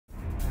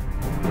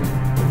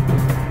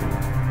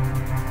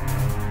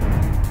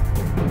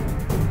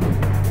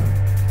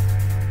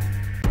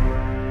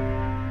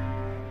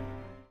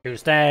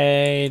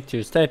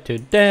Tuesday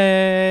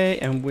today,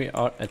 and we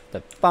are at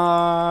the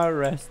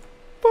forest.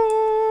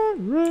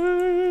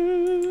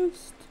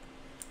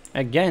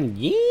 Again,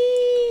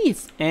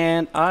 yes!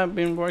 And I've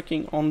been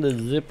working on the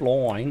zip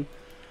line.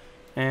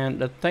 And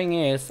the thing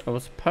is, I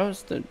was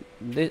supposed to...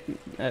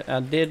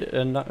 I did,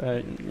 you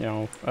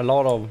know, a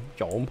lot of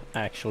job,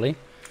 actually.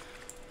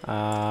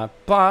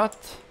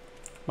 But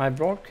my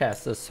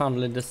broadcaster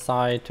suddenly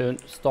decided to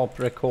stop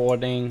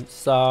recording,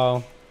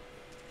 so...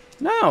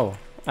 No!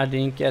 I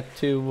didn't get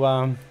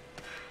to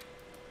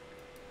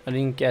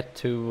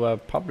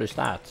publish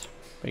that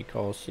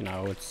because, you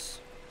know, it's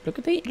look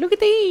at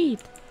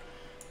it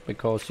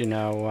because, you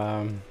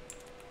know,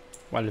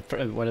 well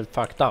it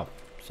fucked up.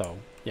 So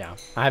yeah,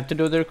 I have to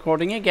do the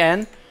recording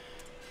again,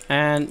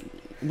 and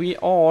we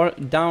are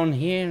down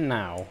here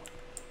now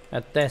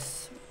at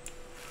this.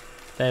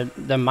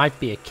 There might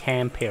be a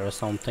camp here or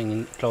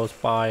something close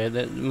by.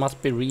 There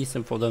must be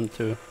reason for them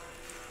to.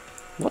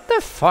 What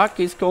the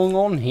fuck is going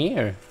on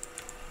here?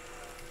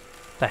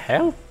 The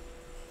hell?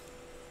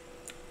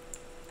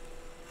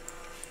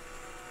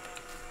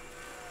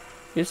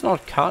 It's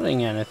not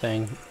cutting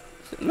anything.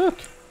 Look.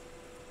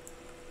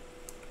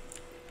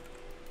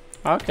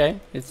 Okay,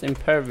 it's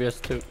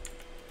impervious to...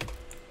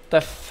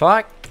 The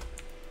fuck?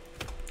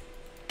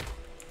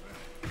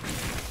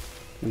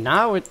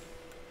 Now it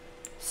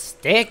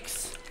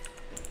sticks.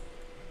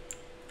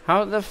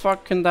 How the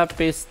fuck can that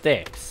be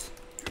sticks?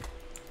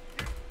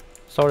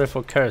 Sorry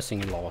for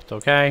cursing a lot,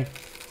 okay?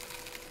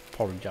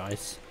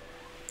 Apologize.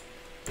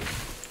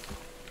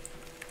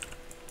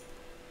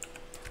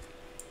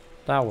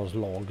 That was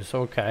logs,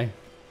 okay.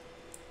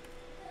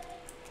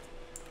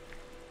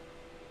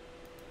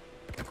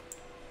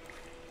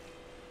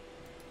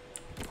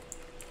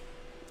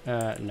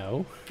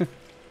 No.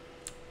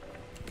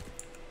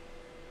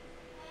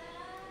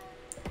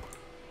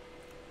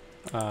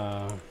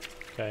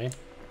 Okay.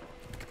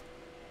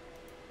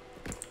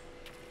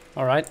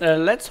 Alright,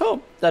 let's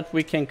hope that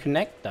we can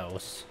connect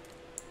those.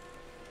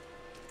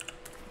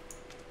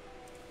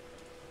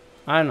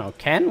 I don't know,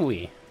 can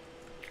we?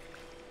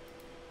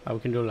 Oh, we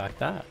can do like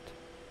that.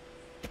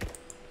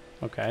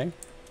 Okay.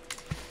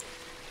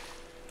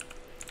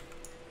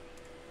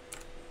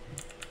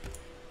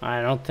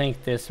 I don't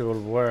think this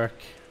will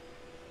work.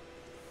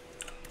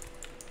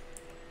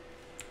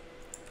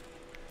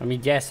 I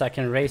mean, yes, I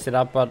can raise it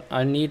up, but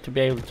I need to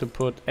be able to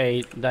put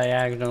a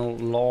diagonal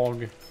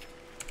log,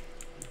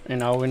 you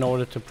know, in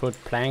order to put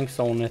planks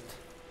on it.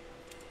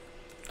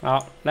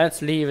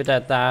 Let's leave it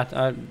at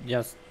that.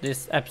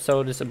 This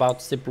episode is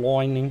about zip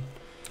lining.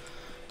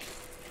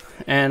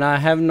 And I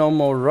have no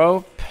more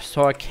rope,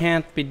 so I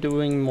can't be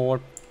doing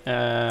more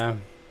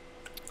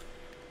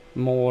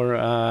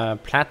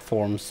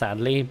platforms,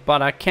 sadly.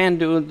 But I can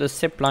do the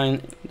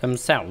zipline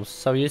themselves.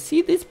 So you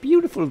see this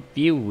beautiful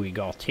view we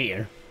got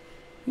here.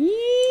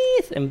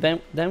 Yes, and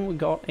then we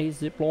got a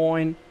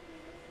zipline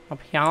up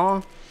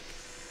here,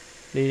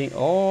 leading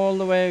all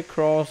the way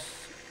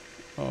across.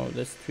 Oh,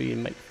 this tree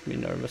makes me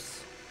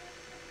nervous.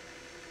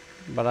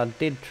 But I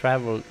did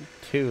travel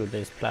to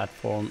this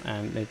platform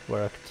and it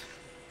worked.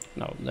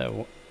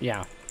 No,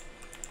 yeah.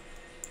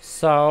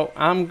 So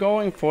I'm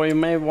going for, you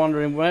may be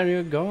wondering where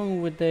you're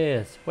going with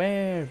this.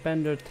 Where,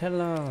 Bender, tell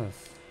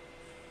us.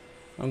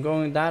 I'm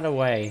going that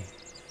way.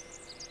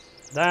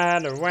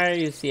 That way,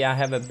 you see I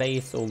have a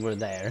base over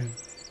there.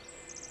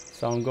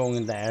 So I'm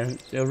going there.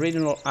 The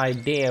original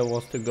idea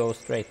was to go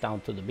straight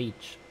down to the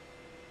beach.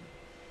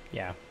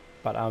 Yeah,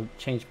 but I've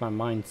changed my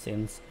mind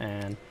since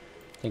and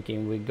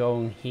thinking we're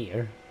going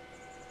here.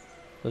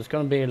 So it's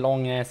gonna be a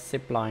long ass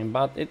zip line,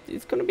 but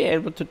it's gonna be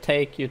able to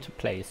take you to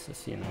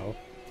places, you know.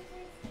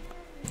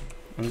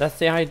 And that's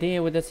the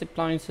idea with the zip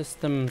line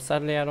system.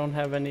 Sadly, I don't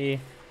have any.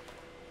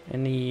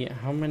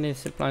 How many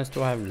zip lines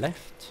do I have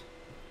left?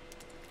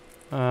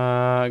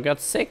 I got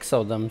 6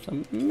 of them,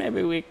 so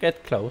maybe we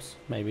get close,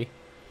 maybe.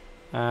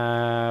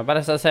 But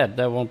as I said,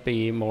 there won't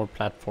be more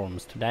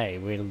platforms today.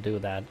 We'll do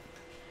that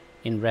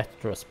in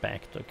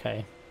retrospect,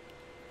 okay?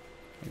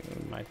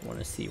 You might want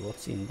to see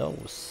what's in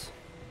those.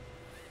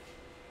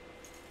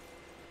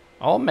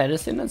 Oh,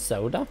 medicine and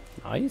soda.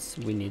 Nice.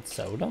 We need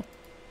soda.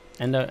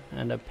 And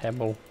a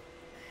pebble.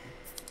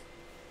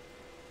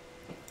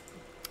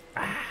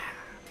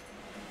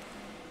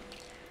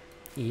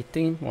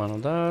 Eating one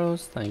of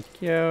those. Thank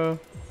you.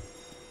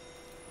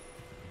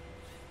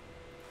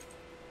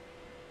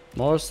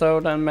 More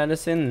soda and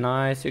medicine.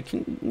 Nice. You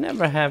can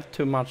never have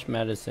too much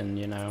medicine,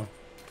 you know.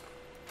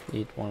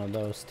 Eat one of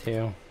those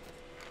too.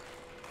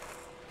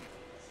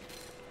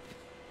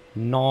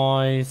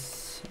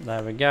 Nice.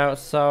 There we go.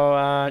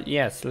 So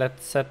yes,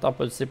 let's set up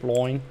a zip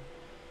line.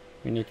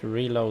 We need to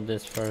reload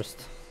this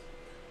first,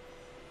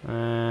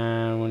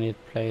 and we need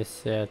to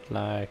place it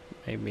like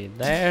maybe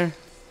there,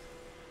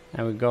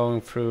 and we're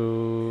going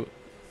through.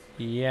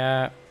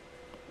 Yeah,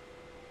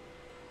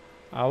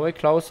 we're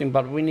closing,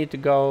 but we need to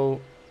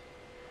go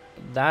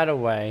that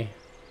way.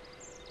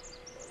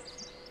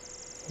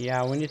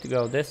 Yeah, we need to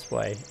go this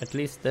way, at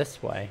least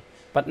this way.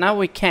 But now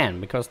we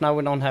can, because now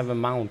we don't have a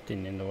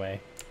mountain in the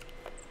way.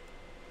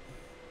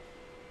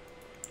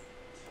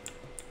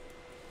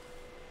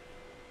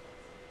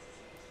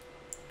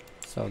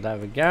 So there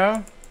we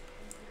go.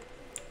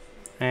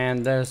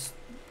 And there's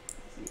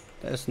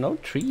no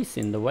trees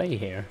in the way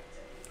here.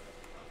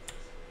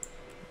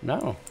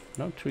 No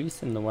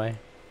trees in the way.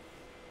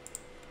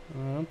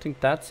 I don't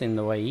think that's in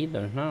the way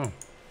either. No.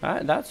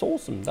 That's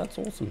awesome. That's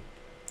awesome.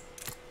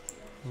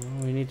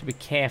 Oh, we need to be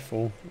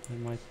careful. There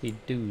might be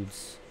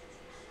dudes.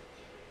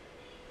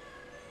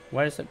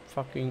 Where is it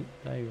fucking...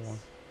 There you are.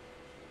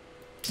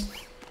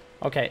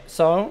 Okay,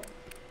 so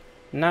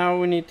now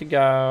we need to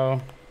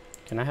go...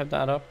 Can I have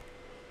that up?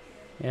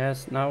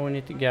 Yes, now we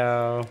need to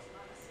go...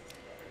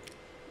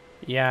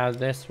 Yeah,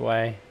 this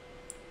way.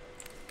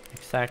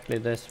 Exactly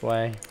this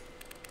way.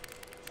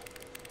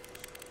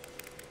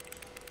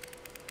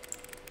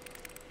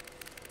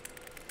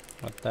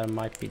 But there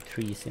might be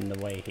trees in the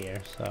way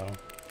here, so...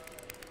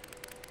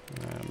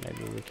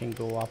 maybe we can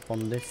go up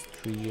on this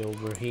tree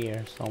over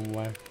here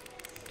somewhere.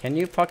 Can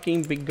you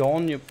fucking be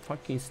gone, you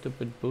fucking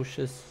stupid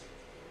bushes?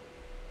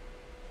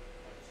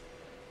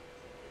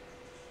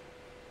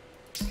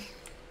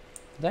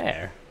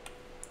 There.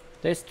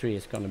 This tree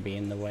is gonna be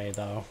in the way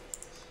though.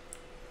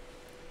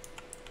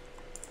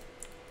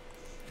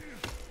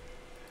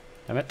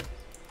 Damn it.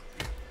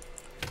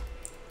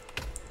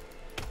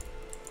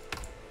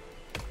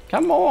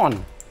 Come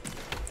on!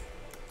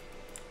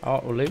 Oh,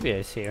 Olivia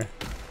is here.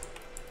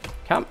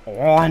 Come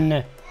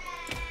on!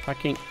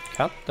 Fucking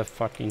cut the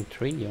fucking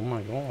tree, oh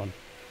my god.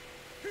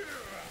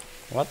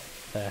 What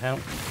the hell?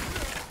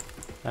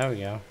 There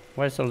we go.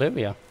 Where's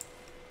Olivia?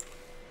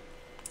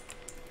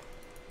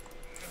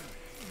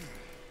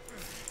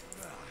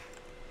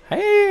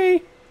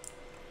 Hey!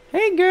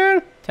 Hey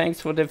girl! Thanks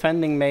for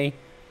defending me.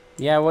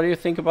 Yeah, what do you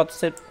think about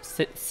zip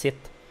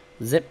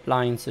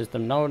line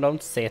system? No,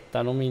 don't sit.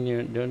 I don't mean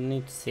you don't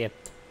need to sit.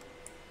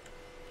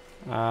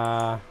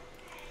 What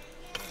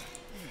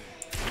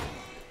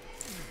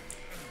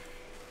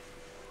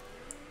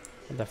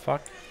the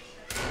fuck?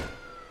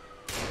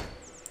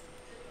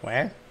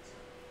 Where?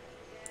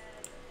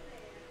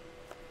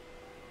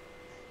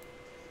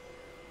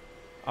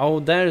 Oh,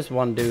 there's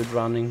one dude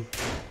running.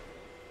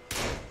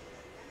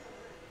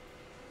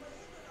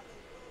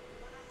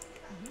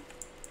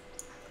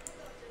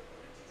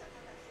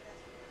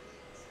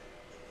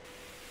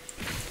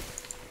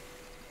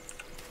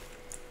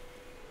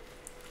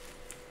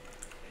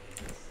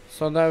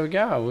 So there we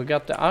go, we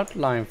got the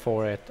outline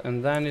for it,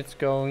 and then it's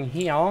going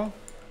here.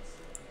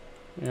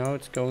 You know,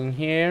 it's going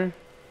here.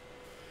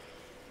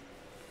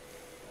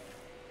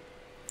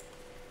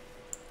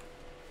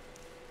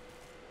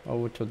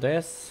 Over to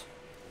this.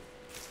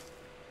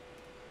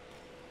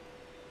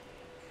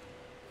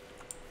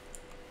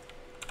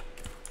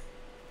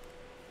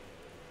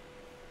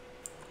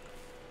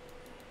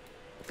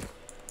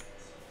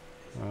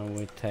 And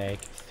we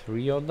take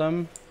 3 of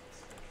them.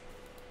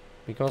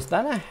 Because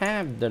then I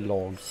have the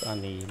logs I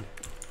need.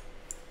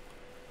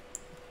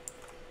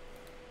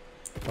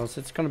 Because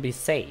it's gonna be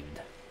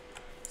saved.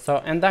 So,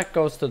 and that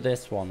goes to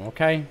this one,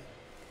 okay?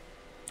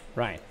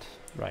 Right,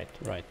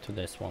 to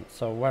this one.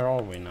 So where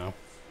are we now?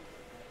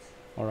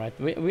 Alright,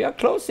 we are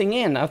closing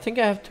in. I think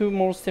I have 2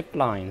 more zip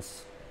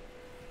lines.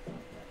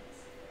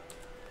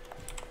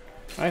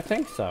 I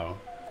think so.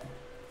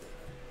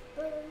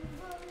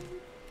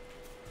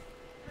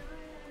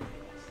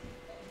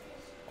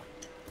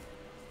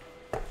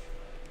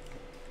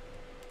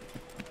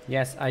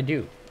 Yes, I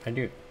do.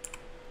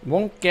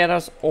 Won't get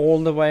us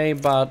all the way,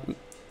 but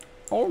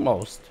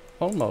almost.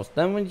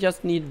 Then we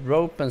just need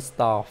rope and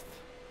stuff.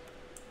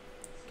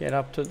 Get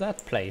up to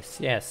that place,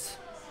 yes.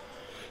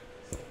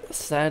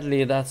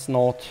 Sadly, that's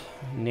not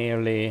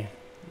nearly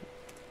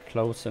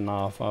close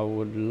enough. I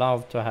would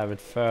love to have it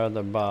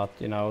further, but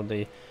you know,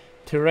 the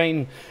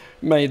terrain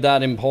made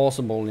that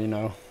impossible, you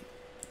know.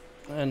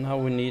 And now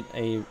we need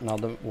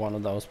another one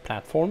of those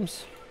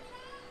platforms.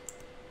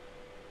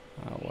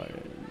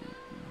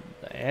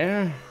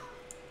 There.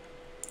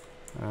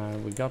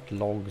 We got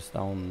logs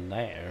down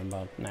there,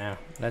 but now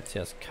let's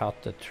just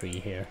cut the tree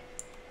here.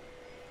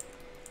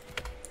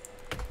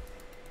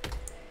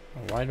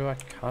 Why do I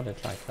cut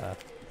it like that?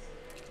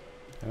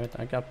 Damn it,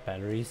 I got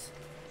batteries.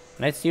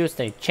 Let's use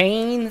the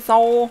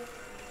chainsaw.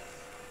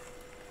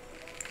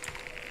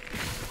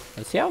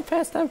 Let's see how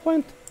fast that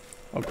went.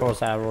 Of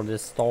course, I already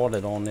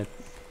started on it.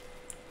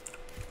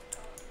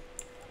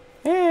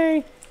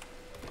 Hey!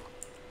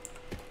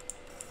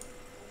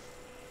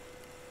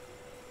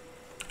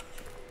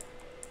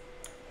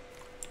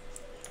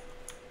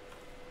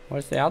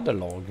 Where's the other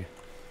log?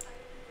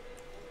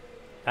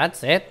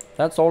 That's it.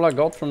 That's all I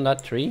got from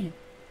that tree.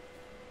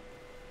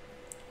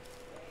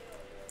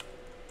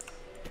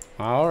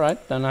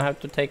 Alright, then I have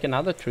to take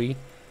another tree.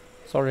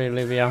 Sorry,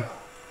 Olivia.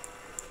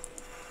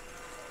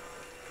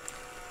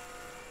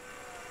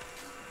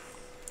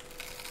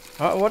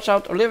 Watch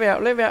out, Olivia,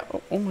 Olivia!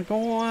 Oh my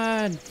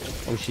god!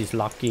 Oh, she's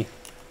lucky.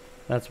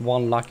 That's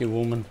one lucky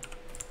woman.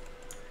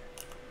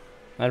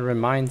 That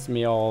reminds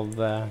me of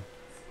a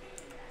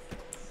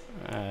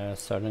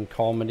certain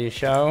comedy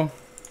show.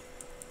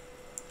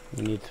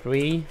 We need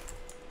 3.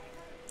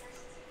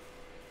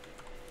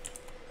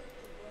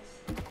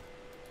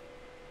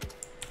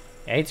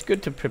 Yeah, it's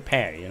good to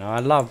prepare, you know. I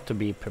love to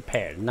be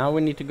prepared. Now we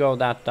need to go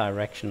that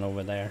direction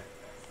over there.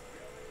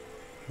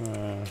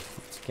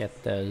 Let's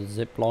get the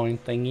zip line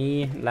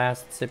thingy.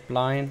 Last zip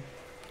line.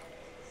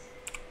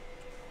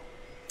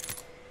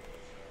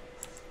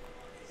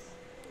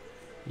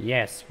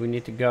 Yes, we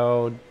need to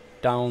go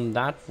down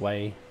that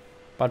way.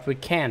 But we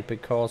can't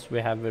because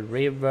we have a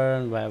river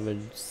and we have a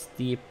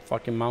steep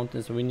fucking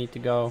mountain. So we need to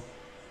go...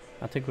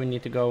 I think we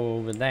need to go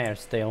over there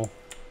still.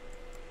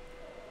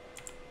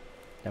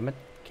 Damn it.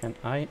 Can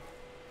I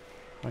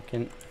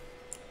can...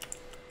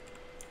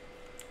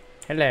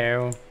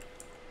 Hello.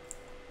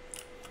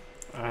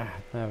 Ah,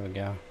 there we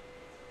go.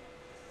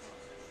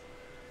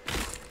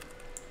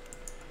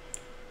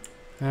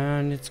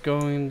 And it's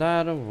going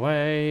that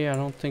way. I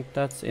don't think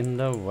that's in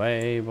the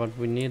way, but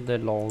we need the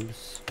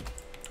logs.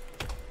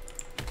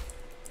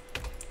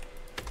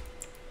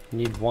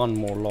 Need one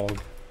more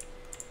log.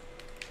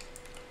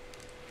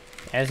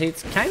 As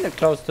it's kind of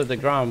close to the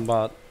ground,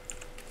 but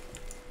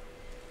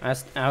I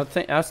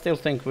still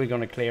think we're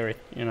gonna clear it.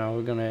 You know,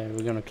 we're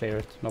gonna clear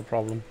it, no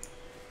problem.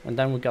 And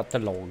then we got the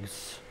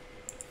logs.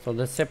 So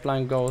the zip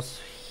line goes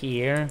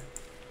here.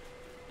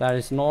 That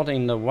is not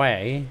in the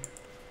way.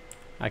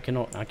 I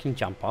can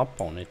jump up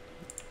on it.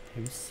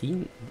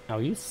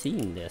 Are you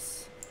seeing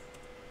this?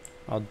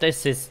 Oh,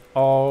 this is,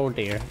 oh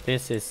dear,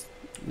 this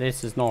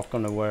is not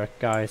gonna work,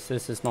 guys.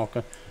 This is not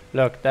gonna,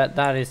 look,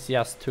 that is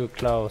just too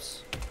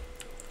close.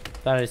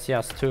 That is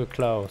just too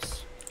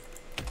close.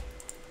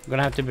 We're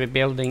gonna have to be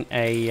building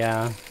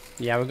a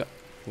yeah,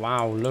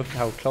 wow, look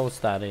how close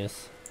that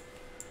is.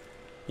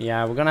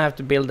 Yeah, we're gonna have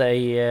to build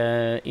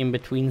a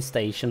in-between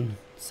station,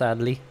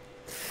 sadly.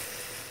 It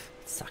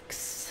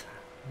sucks.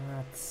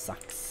 That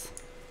sucks.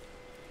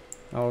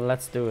 Oh,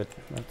 let's do it.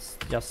 Let's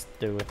just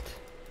do it.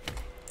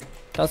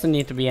 Doesn't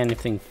need to be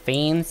anything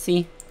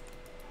fancy.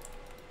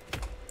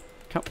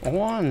 Come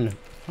on.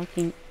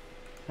 Fucking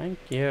thank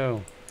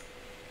you.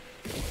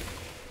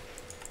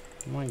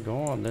 Oh my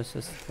god, this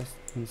is just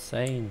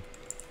insane.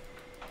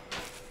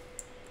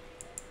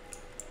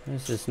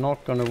 This is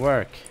not gonna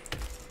work.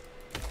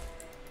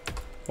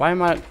 Why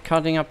am I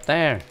cutting up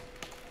there?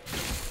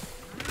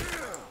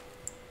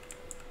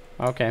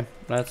 Okay,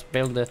 let's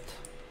build it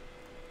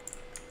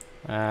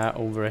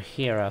over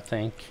here, I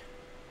think.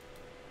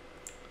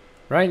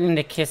 Right in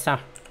the kisser.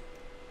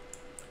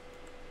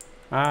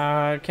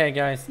 Okay,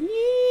 guys.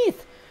 Yeet!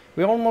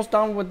 We're almost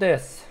done with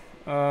this.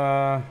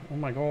 Oh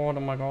my god,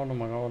 oh my god, oh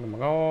my god, oh my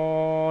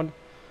god.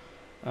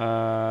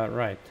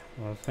 Right.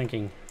 I was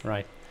thinking,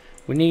 right.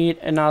 We need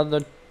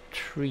another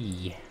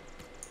tree.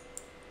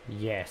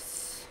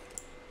 Yes.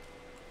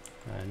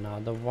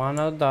 Another one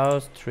of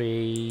those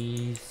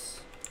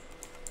trees.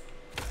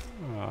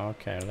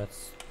 Okay,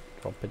 let's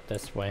drop it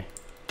this way.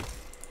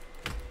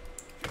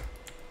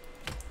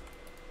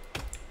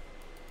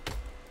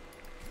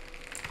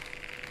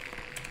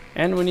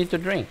 And we need to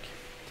drink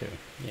too.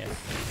 Yes,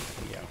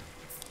 there we go.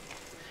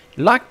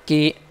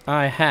 Lucky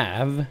I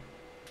have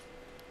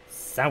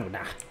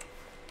soda.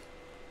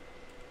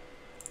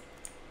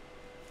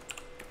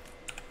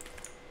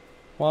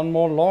 One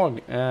more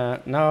log.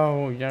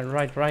 No, you're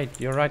right.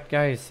 You're right,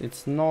 guys.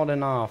 It's not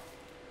enough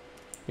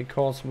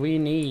because we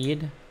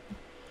need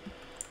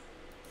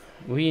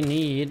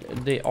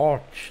the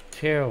arch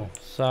too.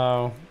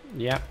 So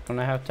yeah,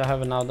 gonna have to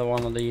have another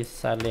one of these.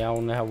 Sadly, I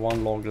only have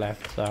one log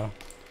left. So,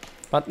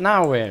 but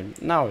now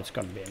it's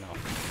gonna be enough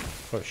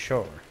for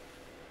sure.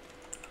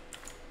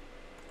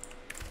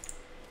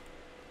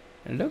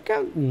 And look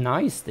how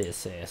nice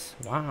this is.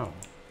 Wow.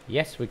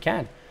 Yes, we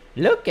can.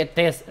 Look at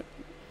this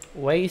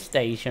way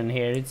station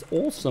here. It's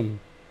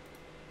awesome.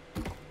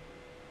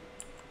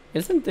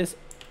 Isn't this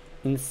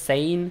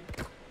insane?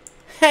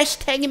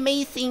 Hashtag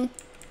amazing.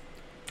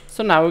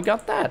 So now we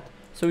got that.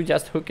 So we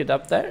just hook it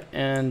up there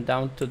and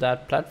down to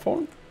that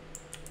platform.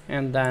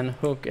 And then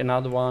hook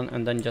another one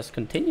and then just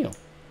continue.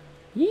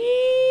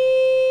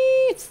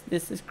 Yes!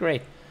 This is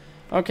great.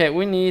 Okay,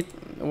 we need...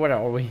 Where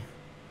are we?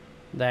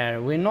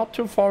 There. We're not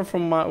too far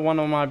from one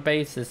of my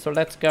bases. So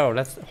let's go.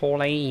 Let's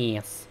haul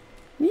ass.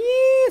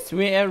 Yes!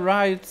 We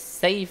arrived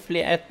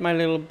safely at my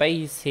little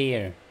base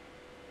here.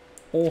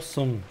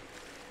 Awesome.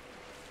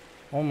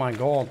 Oh my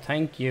god,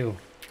 thank you.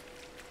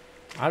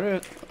 How do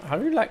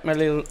you like my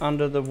little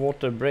under the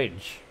water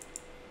bridge?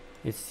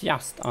 It's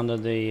just under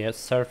the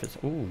surface.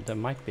 Ooh, there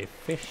might be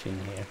fish in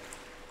here.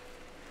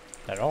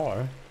 There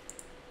are.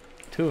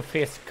 2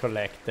 fish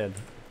collected.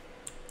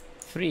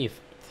 3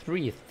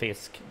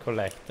 fish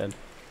collected.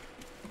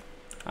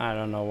 I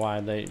don't know why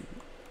they,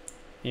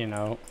 you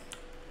know,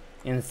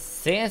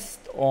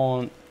 insist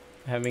on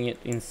having it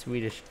in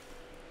Swedish.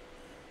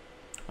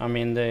 I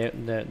mean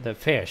the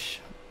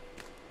fish.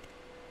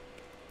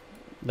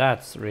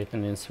 That's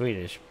written in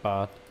Swedish,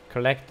 but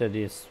collected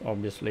is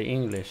obviously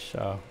English.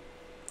 So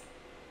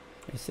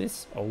is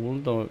this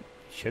old or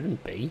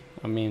shouldn't be?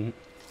 I mean,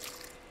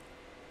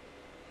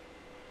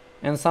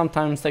 and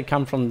sometimes they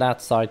come from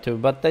that side too,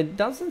 but they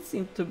doesn't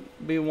seem to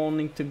be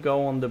wanting to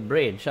go on the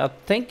bridge. I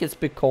think it's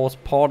because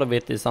part of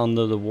it is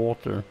under the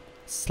water,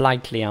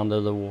 slightly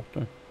under the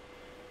water.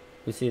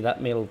 You see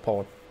that middle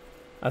part?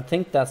 I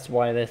think that's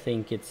why they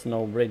think it's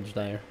no bridge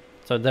there.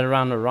 So they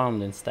run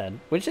around instead,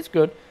 which is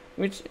good.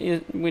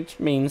 Which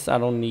means I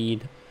don't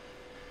need,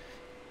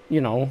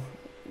 you know,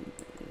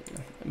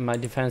 my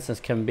defenses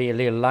can be a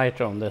little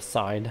lighter on this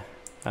side.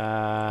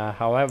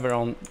 However,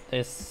 on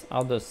this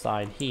other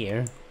side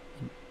here,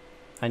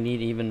 I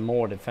need even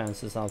more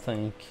defenses, I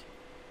think.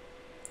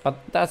 But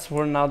that's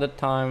for another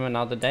time,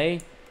 another day.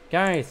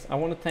 Guys, I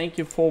want to thank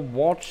you for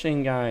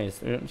watching,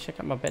 guys. Check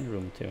out my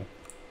bedroom too.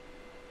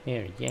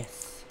 Here,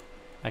 yes.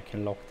 I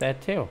can lock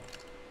that too.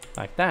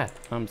 Like that.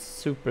 I'm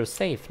super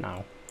safe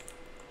now.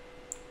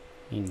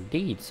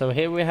 Indeed. So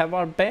here we have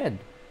our bed.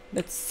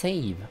 Let's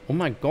save. Oh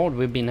my god,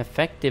 we've been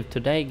effective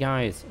today,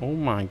 guys. Oh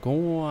my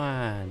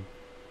god.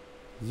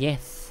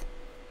 Yes.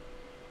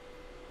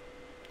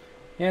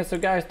 Yeah, so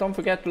guys, don't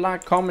forget to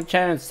like, comment,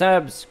 share, and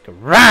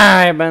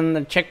subscribe.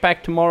 And check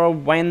back tomorrow,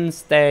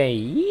 Wednesday.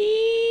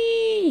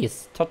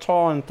 Yes.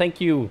 Ta-ta, and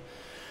thank you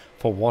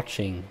for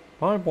watching.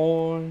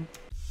 Bye-bye.